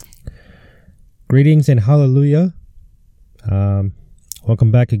Greetings and hallelujah. Welcome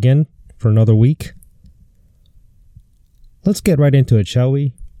back again for another week. Let's get right into it, shall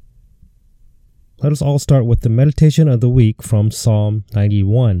we? Let us all start with the meditation of the week from Psalm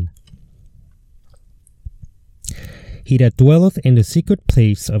 91. He that dwelleth in the secret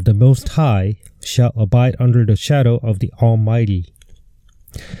place of the Most High shall abide under the shadow of the Almighty.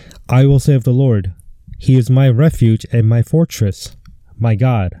 I will say of the Lord, He is my refuge and my fortress, my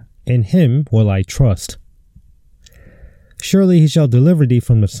God. In him will I trust. Surely he shall deliver thee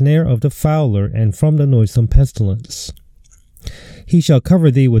from the snare of the fowler and from the noisome pestilence. He shall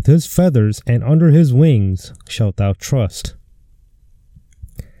cover thee with his feathers, and under his wings shalt thou trust.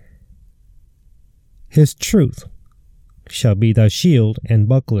 His truth shall be thy shield and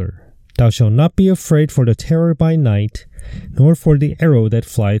buckler. Thou shalt not be afraid for the terror by night, nor for the arrow that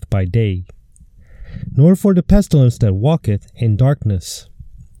flieth by day, nor for the pestilence that walketh in darkness,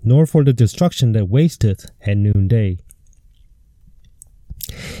 nor for the destruction that wasteth at noonday.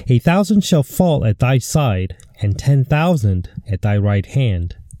 1,000 shall fall at thy side, and 10,000 at thy right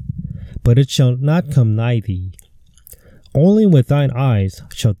hand, but it shall not come nigh thee. Only with thine eyes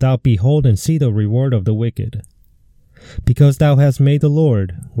shalt thou behold and see the reward of the wicked. Because thou hast made the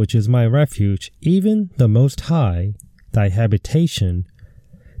Lord, which is my refuge, even the Most High, thy habitation,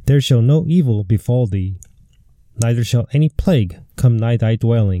 there shall no evil befall thee, neither shall any plague come nigh thy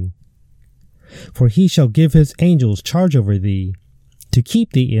dwelling. For he shall give his angels charge over thee, to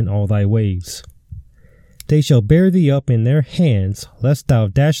keep thee in all thy ways. They shall bear thee up in their hands, lest thou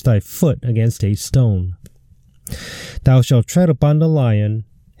dash thy foot against a stone. Thou shalt tread upon the lion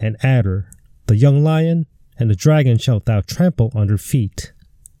and adder, the young lion and the dragon shalt thou trample under feet.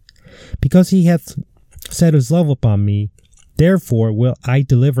 Because he hath set his love upon me, therefore will I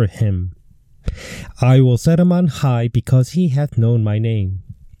deliver him. I will set him on high, because he hath known my name.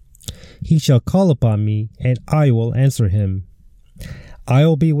 He shall call upon me, and I will answer him. I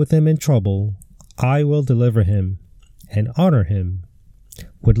will be with him in trouble. I will deliver him, and honor him.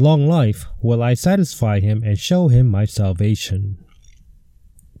 With long life will I satisfy him, and show him my salvation.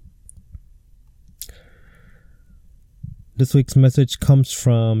 This week's message comes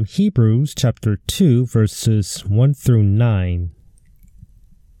from Hebrews chapter 2, verses 1 through 9.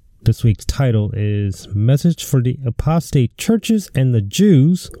 This week's title is Message for the Apostate Churches and the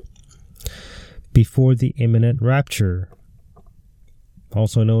Jews Before the Imminent Rapture,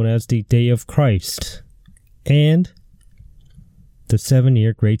 also known as the Day of Christ, and the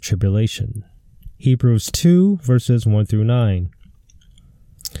 7-year Great Tribulation. Hebrews 2, verses 1 through 9.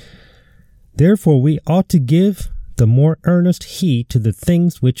 Therefore we ought to give the more earnest heed to the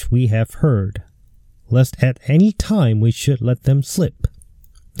things which we have heard, lest at any time we should let them slip.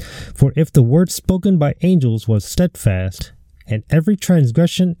 For if the word spoken by angels was steadfast, and every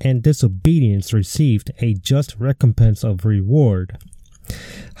transgression and disobedience received a just recompense of reward,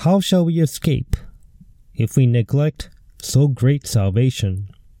 how shall we escape if we neglect so great salvation,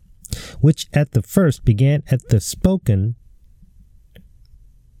 which at the first began to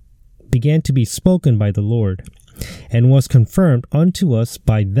be spoken by the Lord, and was confirmed unto us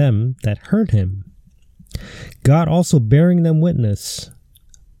by them that heard him, God also bearing them witness,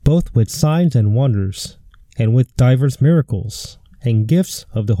 both with signs and wonders, and with divers miracles, and gifts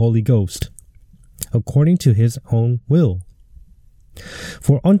of the Holy Ghost, according to his own will.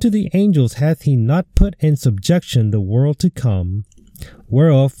 For unto the angels hath he not put in subjection the world to come,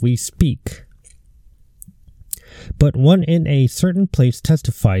 whereof we speak. But one in a certain place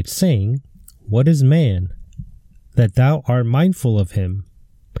testified, saying, What is man, that thou art mindful of him,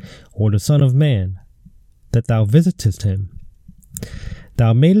 or the Son of Man, that thou visitest him?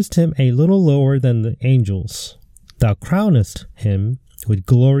 Thou madest him a little lower than the angels. Thou crownest him with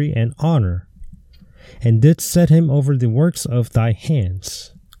glory and honor, and didst set him over the works of thy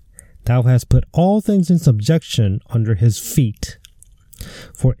hands. Thou hast put all things in subjection under his feet.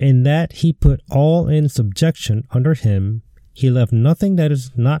 For in that he put all in subjection under him, he left nothing that is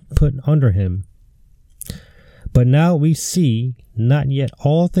not put under him. But now we see not yet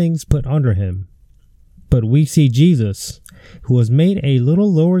all things put under him, but we see Jesus, who was made a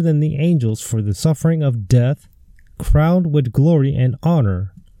little lower than the angels for the suffering of death, crowned with glory and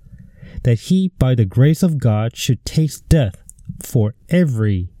honor, that he by the grace of God should taste death for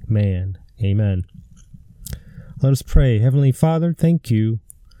every man. Amen. Let us pray. Heavenly Father, thank you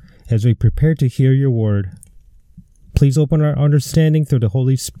as we prepare to hear your word. Please open our understanding through the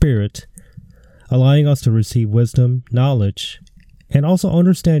Holy Spirit, allowing us to receive wisdom, knowledge, and also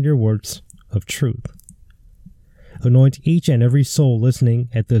understand your words of truth. Anoint each and every soul listening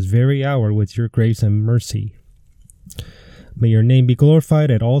at this very hour with your grace and mercy. May your name be glorified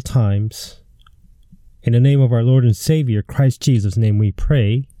at all times. In the name of our Lord and Savior, Christ Jesus' name we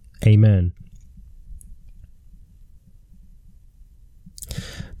pray. Amen.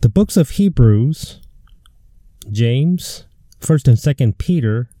 The books of Hebrews, James, 1st and 2nd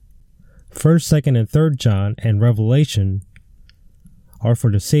Peter, 1st, 2nd, and 3rd John, and Revelation are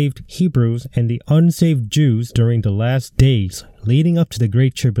for the saved Hebrews and the unsaved Jews during the last days leading up to the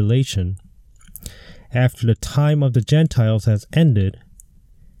Great Tribulation, after the time of the Gentiles has ended,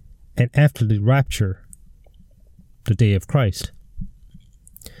 and after the rapture, the day of Christ.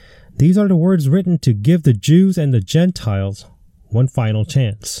 These are the words written to give the Jews and the Gentiles one final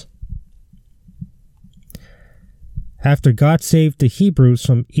chance. After God saved the Hebrews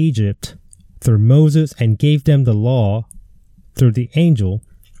from Egypt through Moses and gave them the law through the angel,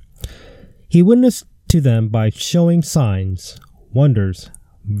 he witnessed to them by showing signs, wonders,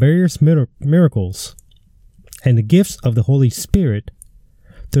 various miracles, and the gifts of the Holy Spirit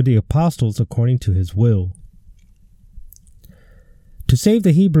through the apostles according to his will. To save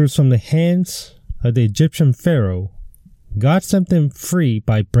the Hebrews from the hands of the Egyptian Pharaoh, God set them free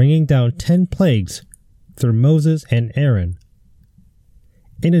by bringing down 10 plagues through Moses and Aaron.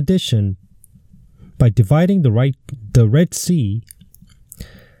 In addition, by dividing the Red Sea,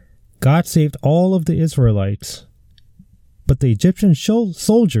 God saved all of the Israelites, but the Egyptian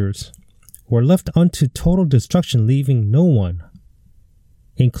soldiers were left unto total destruction, leaving no one,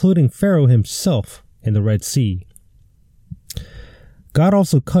 including Pharaoh himself, in the Red Sea. God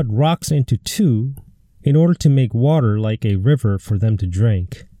also cut rocks into two in order to make water like a river for them to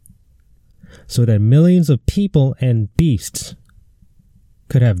drink, so that millions of people and beasts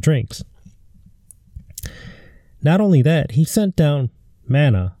could have drinks. Not only that, he sent down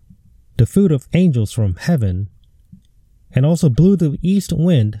manna, the food of angels from heaven, and also blew the east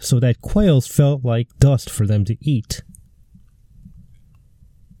wind so that quails felt like dust for them to eat.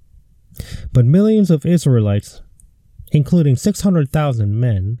 But millions of Israelites, including 600,000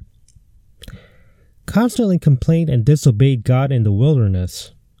 men, constantly complained and disobeyed God in the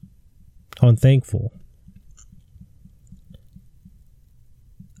wilderness, unthankful.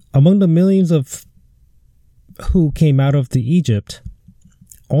 Among the millions of who came out of the Egypt,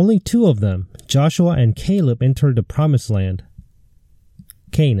 only 2 of them, Joshua and Caleb, entered the promised land,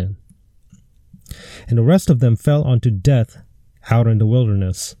 Canaan, and the rest of them fell unto death out in the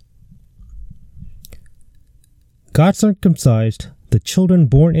wilderness. God circumcised the children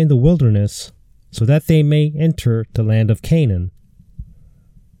born in the wilderness so that they may enter the land of Canaan.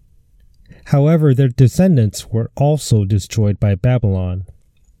 However, their descendants were also destroyed by Babylon.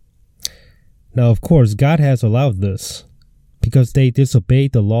 Now, of course, God has allowed this because they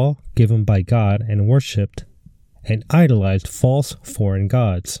disobeyed the law given by God and worshipped and idolized false foreign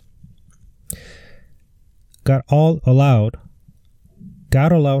gods. God allowed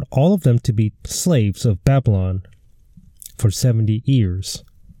all of them to be slaves of Babylon for 70 years.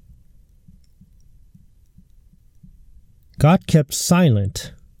 God kept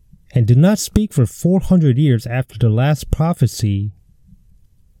silent and did not speak for 400 years after the last prophecy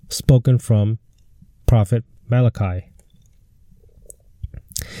spoken from prophet Malachi.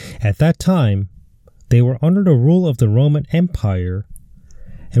 At that time, they were under the rule of the Roman Empire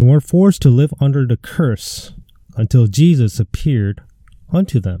and were forced to live under the curse until Jesus appeared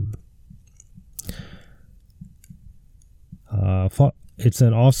unto them. It's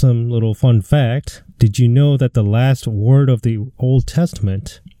an awesome little fun fact. Did you know that the last word of the Old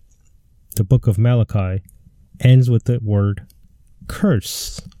Testament, the book of Malachi, ends with the word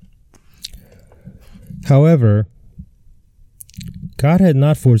curse? However, God had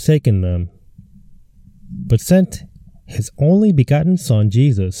not forsaken them, but sent his only begotten Son,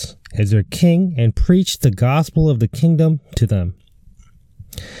 Jesus, as their king and preached the gospel of the kingdom to them.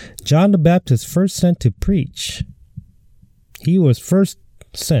 John the Baptist first sent to preach. He was first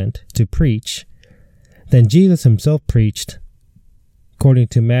sent to preach. Then Jesus himself preached, according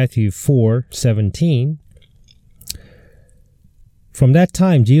to Matthew 4:17. From that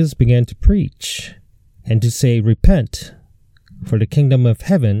time, Jesus began to preach and to say, "Repent, for the kingdom of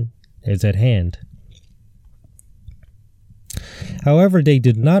heaven is at hand." However, they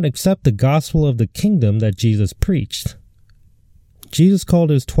did not accept the gospel of the kingdom that Jesus preached. Jesus called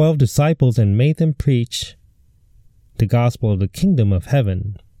his 12 disciples and made them preach the gospel of the kingdom of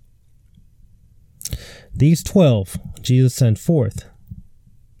heaven. These 12 Jesus sent forth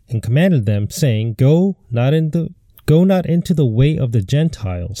and commanded them, saying, Go not into the way of the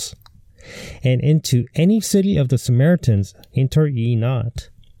Gentiles, and into any city of the Samaritans enter ye not,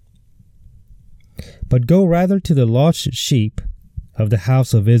 but go rather to the lost sheep of the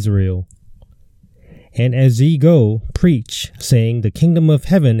house of Israel. And as ye go, preach, saying, The kingdom of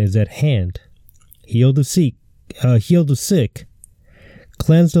heaven is at hand. healed the sick,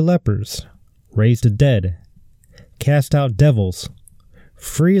 cleansed the lepers, raised the dead, cast out devils.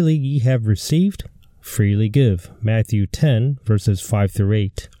 Freely ye have received, freely give. Matthew 10, verses 5 through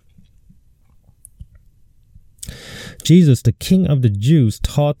 8. Jesus, the King of the Jews,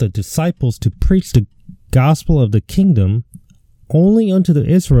 taught the disciples to preach the gospel of the kingdom only unto the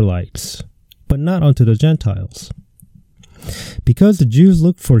Israelites, but not unto the Gentiles. Because the Jews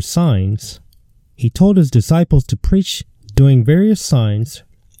looked for signs, he told his disciples to preach doing various signs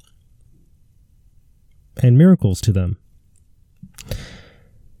and miracles to them.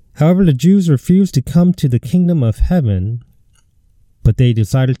 However, the Jews refused to come to the kingdom of heaven, but they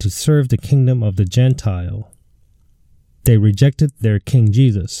decided to serve the kingdom of the Gentile. They rejected their King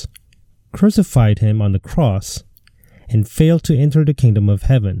Jesus, crucified him on the cross, and failed to enter the kingdom of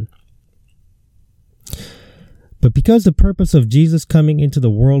heaven. But because the purpose of Jesus coming into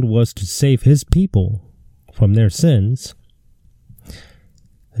the world was to save his people from their sins,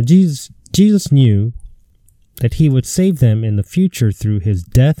 Jesus knew that he would save them in the future through his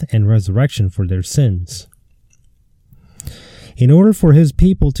death and resurrection for their sins. In order for his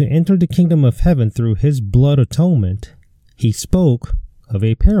people to enter the kingdom of heaven through his blood atonement, he spoke of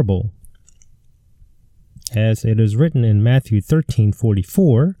a parable. As it is written in Matthew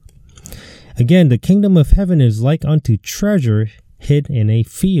 13:44, again, the kingdom of heaven is like unto treasure hid in a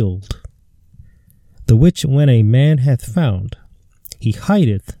field, the which when a man hath found, he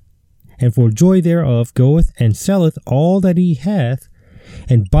hideth, and for joy thereof goeth and selleth all that he hath,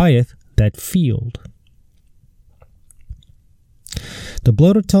 and buyeth that field. The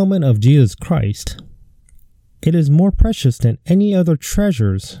blood atonement of Jesus Christ, it is more precious than any other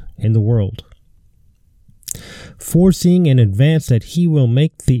treasures in the world. Foreseeing in advance that he will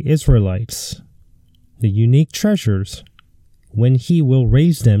make the Israelites the unique treasures when he will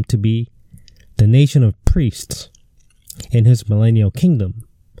raise them to be the nation of priests in his millennial kingdom,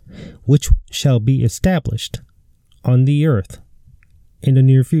 which shall be established on the earth in the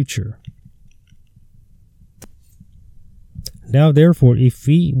near future. Now therefore, if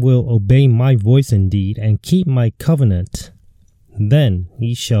ye will obey my voice indeed, and keep my covenant, then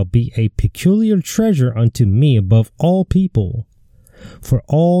ye shall be a peculiar treasure unto me above all people, for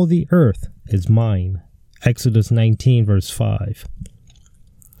all the earth is mine. Exodus 19, verse 5.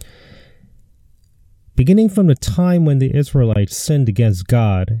 Beginning from the time when the Israelites sinned against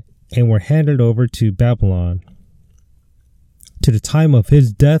God and were handed over to Babylon, to the time of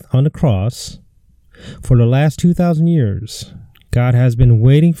his death on the cross, for the last 2,000 years, God has been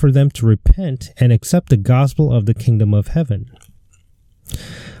waiting for them to repent and accept the gospel of the kingdom of heaven.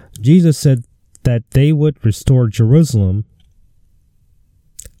 Jesus said that they would restore Jerusalem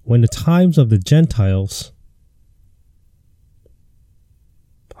when the times of the Gentiles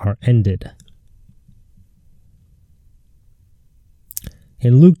are ended.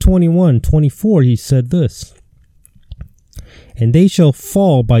 In Luke 21:24, he said this, and they shall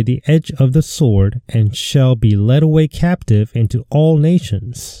fall by the edge of the sword, and shall be led away captive into all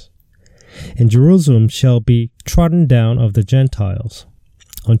nations. And Jerusalem shall be trodden down of the Gentiles,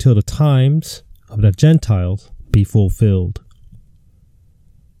 until the times of the Gentiles be fulfilled.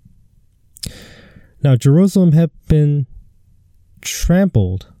 Now Jerusalem had been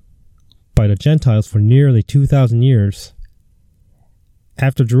trampled by the Gentiles for nearly 2,000 years,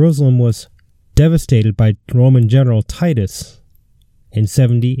 after Jerusalem was devastated by Roman general Titus in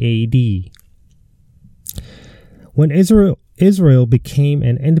 70 AD. When Israel became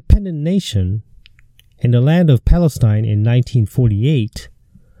an independent nation in the land of Palestine in 1948,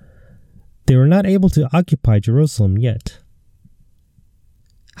 they were not able to occupy Jerusalem yet.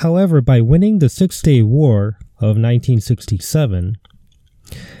 However, by winning the Six-Day War of 1967,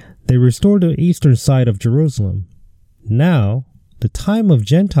 they restored the eastern side of Jerusalem. Now, the time of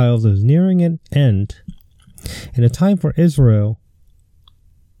Gentiles is nearing an end, and the time for Israel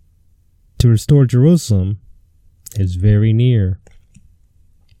to restore Jerusalem is very near.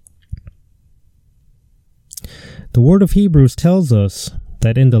 The word of Hebrews tells us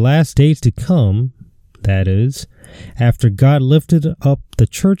that in the last days to come, that is, after God lifted up the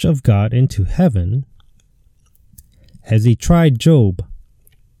church of God into heaven, as he tried Job,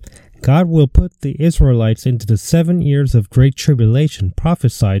 God will put the Israelites into the 7 years of great tribulation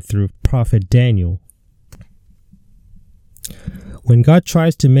prophesied through prophet Daniel. When God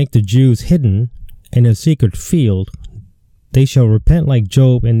tries to make the Jews hidden in a secret field, they shall repent like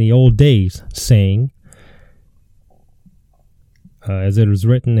Job in the old days, saying, as it is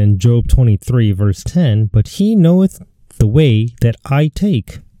written in Job 23, verse 10, but he knoweth the way that I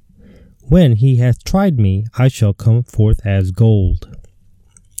take. When he hath tried me, I shall come forth as gold.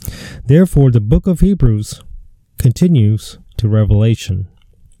 Therefore, the book of Hebrews continues to Revelation.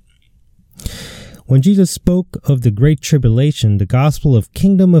 When Jesus spoke of the great tribulation, the gospel of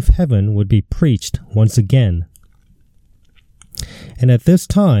kingdom of heaven would be preached once again. And at this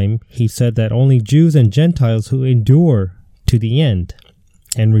time, he said that only Jews and Gentiles who endure to the end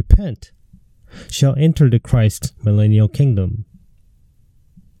and repent shall enter the Christ's millennial kingdom.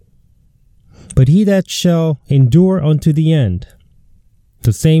 But he that shall endure unto the end,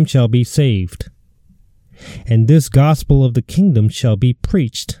 the same shall be saved. And this gospel of the kingdom shall be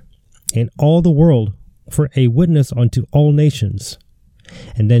preached in all the world for a witness unto all nations,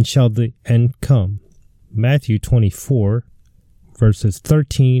 and then shall the end come. Matthew 24, verses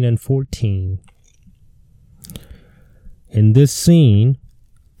 13 and 14. In this scene,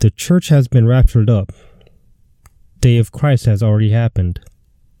 the church has been raptured up. Day of Christ has already happened.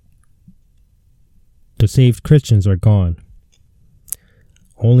 The saved Christians are gone.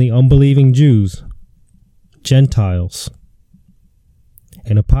 Only unbelieving Jews, Gentiles,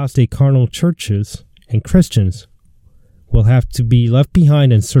 and apostate carnal churches and Christians will have to be left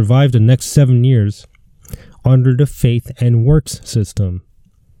behind and survive the next 7 years under the faith and works system,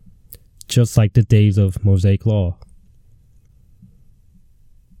 just like the days of Mosaic law.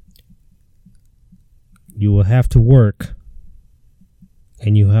 You will have to work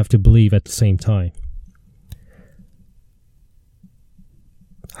and you have to believe at the same time.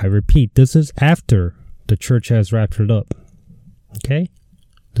 I repeat, this is after the church has raptured up. Okay?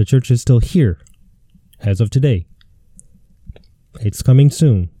 The church is still here as of today. It's coming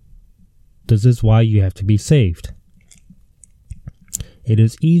soon. This is why you have to be saved. It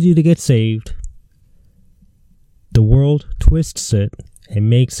is easy to get saved. The world twists it and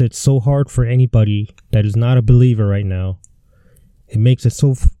makes it so hard for anybody that is not a believer right now. It makes it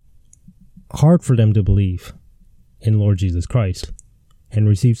so hard for them to believe in Lord Jesus Christ and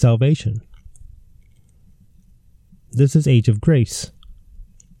receive salvation. This is age of grace.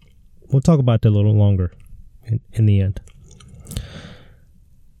 We'll talk about that a little longer in the end.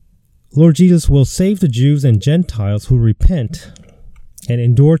 Lord Jesus will save the Jews and Gentiles who repent and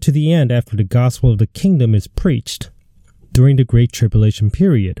endure to the end after the gospel of the kingdom is preached during the Great Tribulation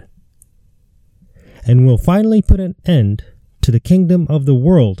period, and will finally put an end to the kingdom of the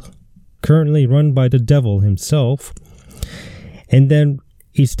world currently run by the devil himself, and then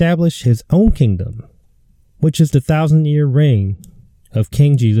establish his own kingdom, which is the 1,000-year reign of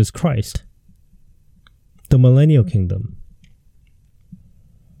King Jesus Christ, the millennial kingdom.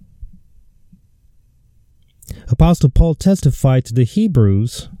 Apostle Paul testified to the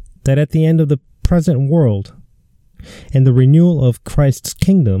Hebrews that at the end of the present world and the renewal of Christ's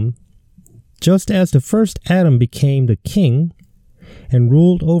kingdom, just as the first Adam became the king and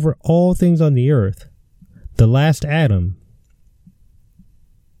ruled over all things on the earth, the last Adam,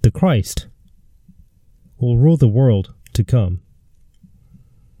 the Christ, will rule the world to come.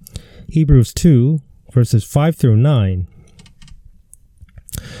 Hebrews 2, verses 5 through 9.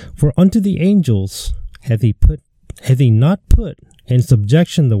 For unto the angels hath he not put in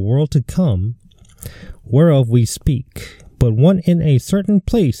subjection the world to come, whereof we speak. But one in a certain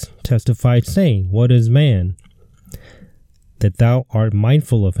place testified, saying, What is man, that thou art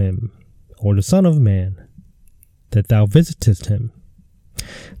mindful of him? Or the Son of Man, that thou visitest him?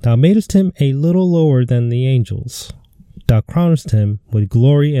 Thou madest him a little lower than the angels. Thou crownest him with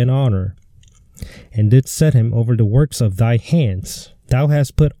glory and honor, and didst set him over the works of thy hands. Thou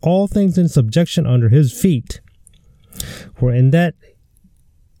hast put all things in subjection under his feet. For in that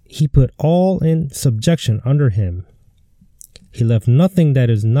he put all in subjection under him, he left nothing that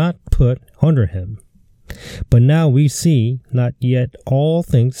is not put under him. But now we see not yet all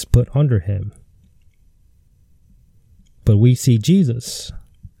things put under him. But we see Jesus,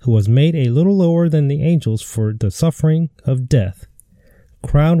 who was made a little lower than the angels for the suffering of death,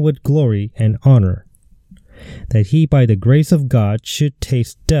 crowned with glory and honor, that he by the grace of God should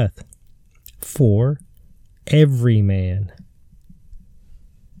taste death for every man.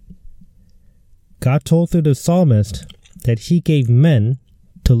 God told through the psalmist that he gave men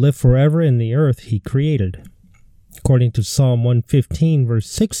to live forever in the earth he created. According to Psalm 115, verse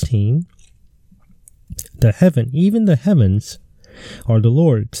 16, even the heavens are the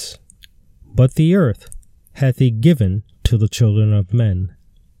Lord's, but the earth hath he given to the children of men.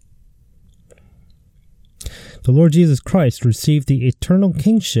 The Lord Jesus Christ received the eternal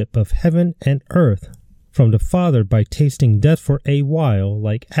kingship of heaven and earth from the Father by tasting death for a while,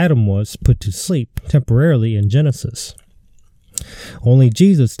 like Adam was put to sleep temporarily in Genesis. Only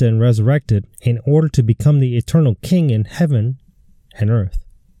Jesus then resurrected in order to become the eternal king in heaven and earth.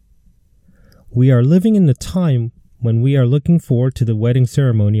 We are living in the time when we are looking forward to the wedding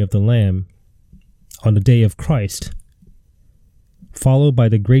ceremony of the Lamb on the day of Christ, followed by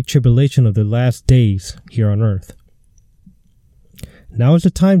the great tribulation of the last days here on earth. Now is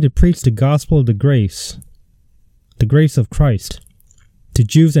the time to preach the gospel of the grace of Christ, to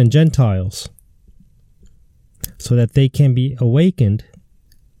Jews and Gentiles, so that they can be awakened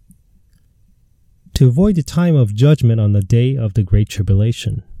to avoid the time of judgment on the day of the great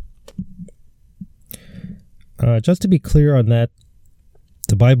tribulation. Just to be clear on that,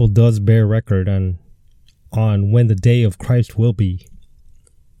 the Bible does bear record on when the day of Christ will be.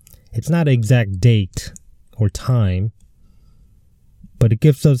 It's not an exact date or time, but it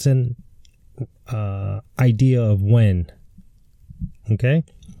gives us an idea of when. Okay?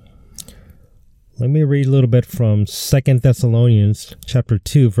 Let me read a little bit from 2 Thessalonians chapter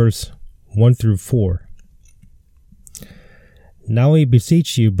 2, verse 1 through 4. Now we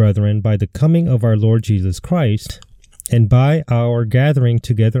beseech you, brethren, by the coming of our Lord Jesus Christ, and by our gathering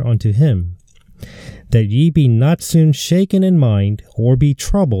together unto him, that ye be not soon shaken in mind, or be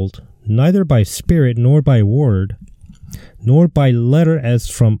troubled, neither by spirit, nor by word, nor by letter as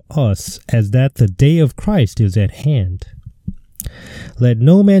from us, as that the day of Christ is at hand. Let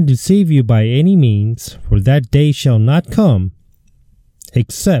no man deceive you by any means, for that day shall not come,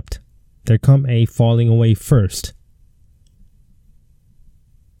 except there come a falling away first,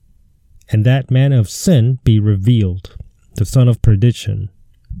 and that man of sin be revealed, the son of perdition.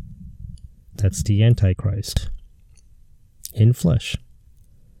 That's the Antichrist in flesh,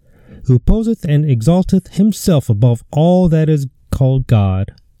 who poseth and exalteth himself above all that is called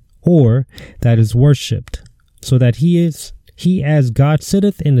God, or that is worshipped, so that he as God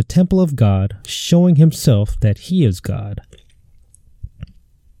sitteth in the temple of God, showing himself that he is God.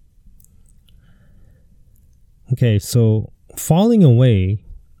 Okay, so falling away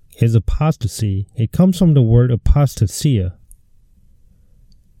is apostasy. It comes from the word apostasia.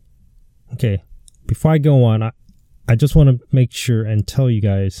 Okay, before I go on, I just want to make sure and tell you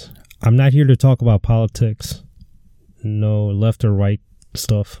guys, I'm not here to talk about politics. No left or right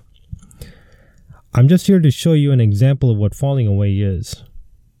stuff. I'm just here to show you an example of what falling away is.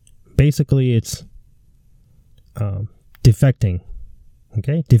 Basically, it's defecting.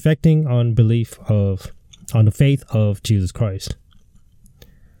 Okay? Defecting on the faith of Jesus Christ.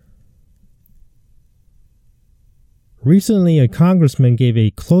 Recently, a congressman gave a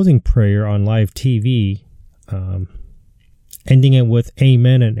closing prayer on live TV, ending it with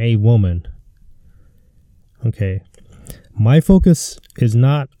amen and a woman. Okay. My focus is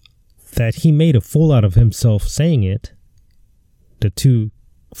not that he made a fool out of himself saying it, the two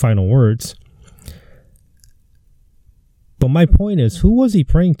final words. But my point is, who was he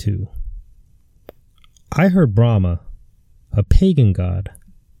praying to? I heard Brahma, a pagan god.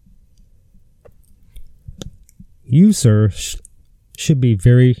 You, sir, should be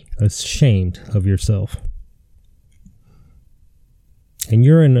very ashamed of yourself. And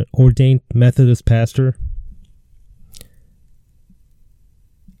you're an ordained Methodist pastor.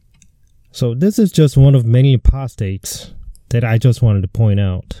 So this is just one of many apostates that I just wanted to point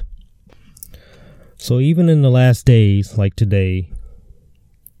out. So even in the last days, like today,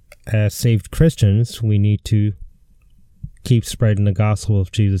 as saved Christians, we need to keep spreading the gospel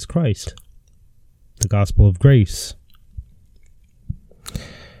of Jesus Christ, the gospel of grace.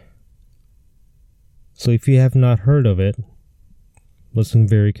 So if you have not heard of it, listen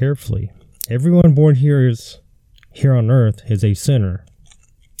very carefully. Everyone born here on earth is a sinner.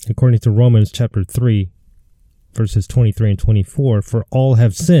 According to Romans chapter 3, verses 23 and 24, for all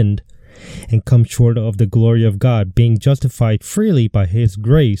have sinned and come short of the glory of God, being justified freely by his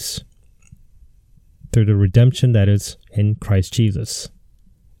grace through the redemption that is in Christ Jesus.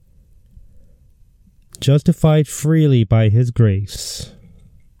 Justified freely by his grace.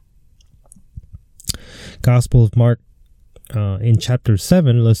 Gospel of Mark in chapter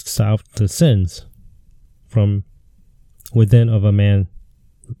 7 lists out the sins from within of a man.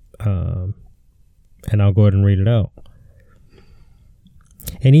 And I'll go ahead and read it out.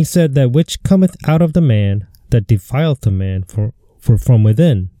 And he said, that which cometh out of the man, that defileth the man, for from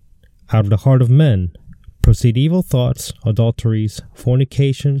within, out of the heart of men, proceed evil thoughts, adulteries,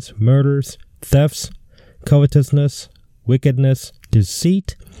 fornications, murders, thefts, covetousness, wickedness,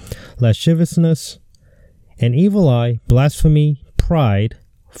 deceit, lasciviousness, an evil eye, blasphemy, pride,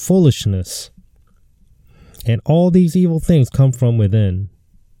 foolishness. And all these evil things come from within,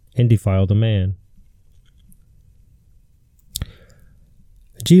 and defile the man.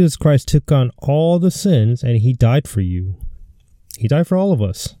 Jesus Christ took on all the sins, and he died for you. He died for all of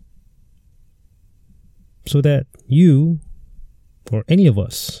us, so that you, or any of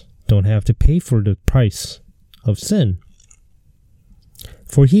us, don't have to pay for the price of sin.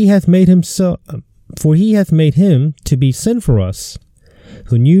 For he hath made him to be sin for us,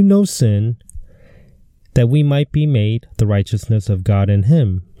 who knew no sin, that we might be made the righteousness of God in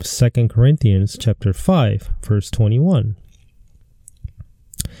him. 2 Corinthians chapter 5, verse 21.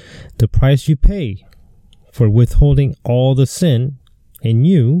 The price you pay for withholding all the sin in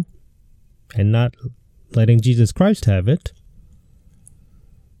you and not letting Jesus Christ have it.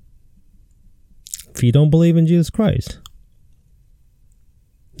 If you don't believe in Jesus Christ,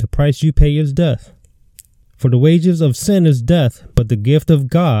 the price you pay is death. For the wages of sin is death, but the gift of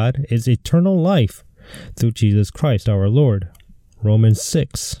God is eternal life through Jesus Christ our Lord. Romans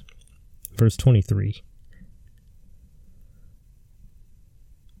 6, verse 23.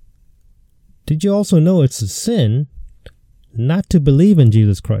 Did you also know it's a sin not to believe in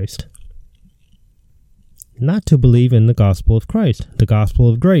Jesus Christ? Not to believe in the gospel of Christ, the gospel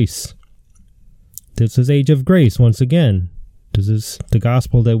of grace. This is age of grace once again. This is the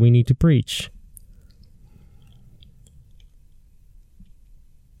gospel that we need to preach.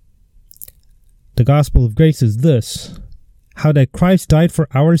 The gospel of grace is this: how that Christ died for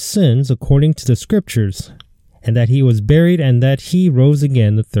our sins according to the scriptures, and that he was buried, and that he rose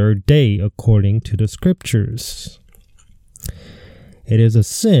again the third day according to the scriptures. It is a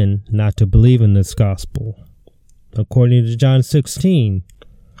sin not to believe in this gospel. According to John 16,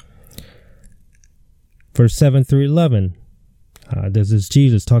 verse 7 through 11, this is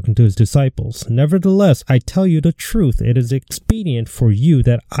Jesus talking to his disciples. Nevertheless, I tell you the truth, it is expedient for you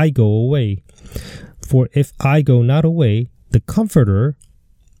that I go away. For if I go not away, the Comforter,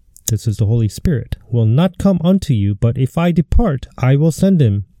 this is the Holy Spirit, will not come unto you, but if I depart, I will send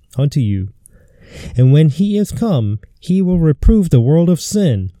him unto you. And when he is come, he will reprove the world of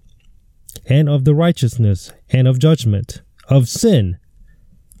sin, and of the righteousness, and of judgment, of sin,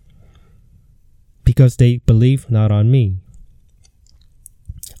 because they believe not on me.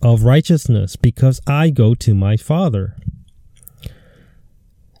 Of righteousness, because I go to my Father,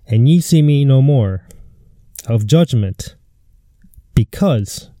 and ye see me no more. Of judgment,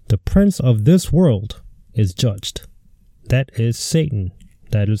 because the prince of this world is judged. That is Satan.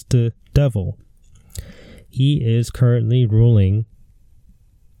 That is the devil. He is currently ruling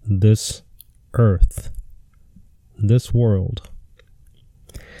this earth, this world.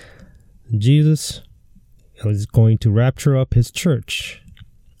 Jesus is going to rapture up his church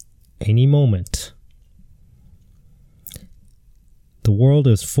any moment. The world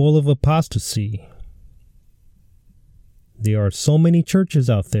is full of apostasy. There are so many churches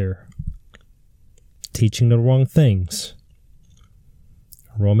out there teaching the wrong things.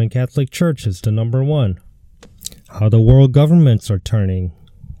 Roman Catholic Church is the number one. How the world governments are turning.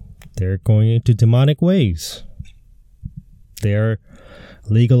 They're going into demonic ways. They're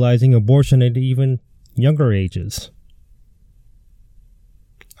legalizing abortion at even younger ages.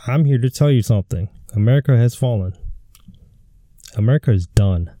 I'm here to tell you something. America has fallen. America is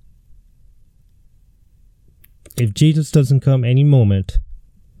done. If Jesus doesn't come any moment,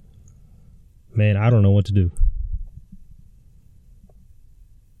 man, I don't know what to do.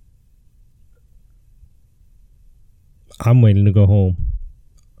 I'm waiting to go home,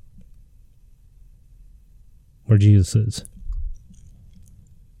 where Jesus is.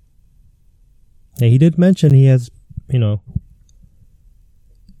 And he did mention he has, in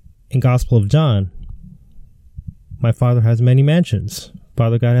Gospel of John, my Father has many mansions.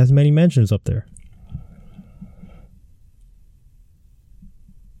 Father God has many mansions up there.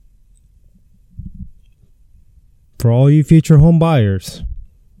 For all you future home buyers,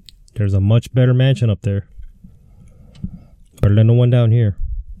 there's a much better mansion up there. Better than the one down here.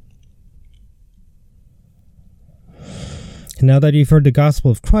 And now that you've heard the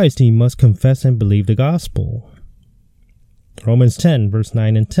gospel of Christ, you must confess and believe the gospel. Romans 10, verse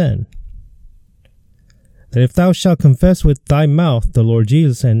 9 and 10. That if thou shalt confess with thy mouth the Lord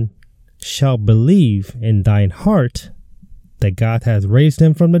Jesus, and shalt believe in thine heart that God hath raised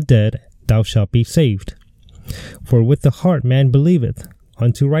him from the dead, thou shalt be saved. For with the heart man believeth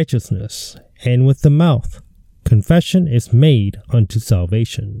unto righteousness, and with the mouth confession is made unto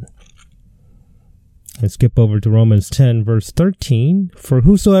salvation. And skip over to Romans 10, verse 13. For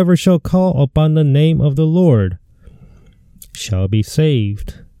whosoever shall call upon the name of the Lord shall be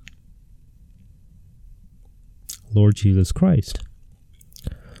saved. Lord Jesus Christ.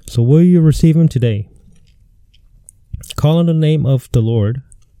 So will you receive him today? Call on the name of the Lord.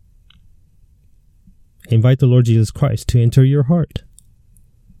 Invite the Lord Jesus Christ to enter your heart.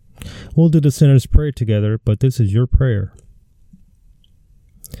 We'll do the sinner's prayer together, but this is your prayer.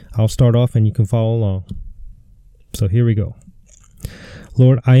 I'll start off and you can follow along. So here we go.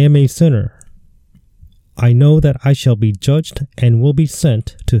 Lord, I am a sinner. I know that I shall be judged and will be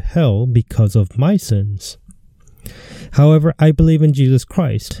sent to hell because of my sins. However, I believe in Jesus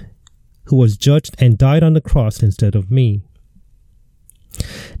Christ, who was judged and died on the cross instead of me.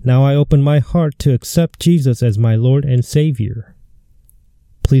 Now I open my heart to accept Jesus as my Lord and Savior.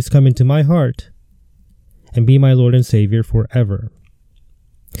 Please come into my heart and be my Lord and Savior forever.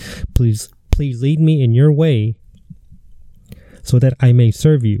 Please lead me in your way so that I may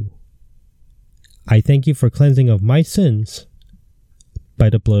serve you. I thank you for cleansing of my sins by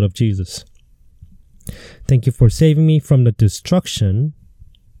the blood of Jesus. Thank you for saving me from the destruction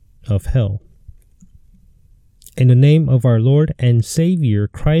of hell. In the name of our Lord and Savior,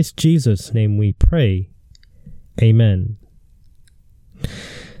 Christ Jesus' name we pray. Amen.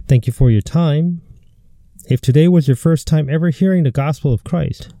 Thank you for your time. If today was your first time ever hearing the gospel of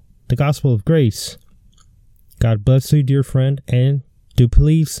Christ, the gospel of grace, God bless you, dear friend, and do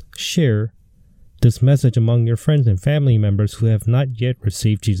please share this message among your friends and family members who have not yet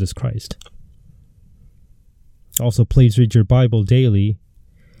received Jesus Christ. Also, please read your Bible daily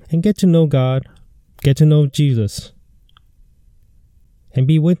and get to know God, get to know Jesus, and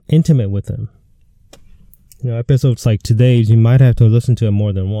be intimate with Him. Episodes like today's, you might have to listen to it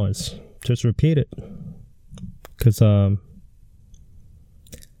more than once. Just repeat it. Because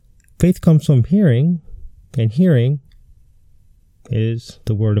faith comes from hearing, and hearing is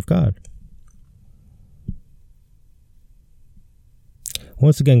the Word of God.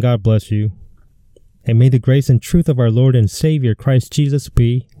 Once again, God bless you. And may the grace and truth of our Lord and Savior Christ Jesus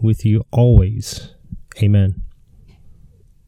be with you always. Amen.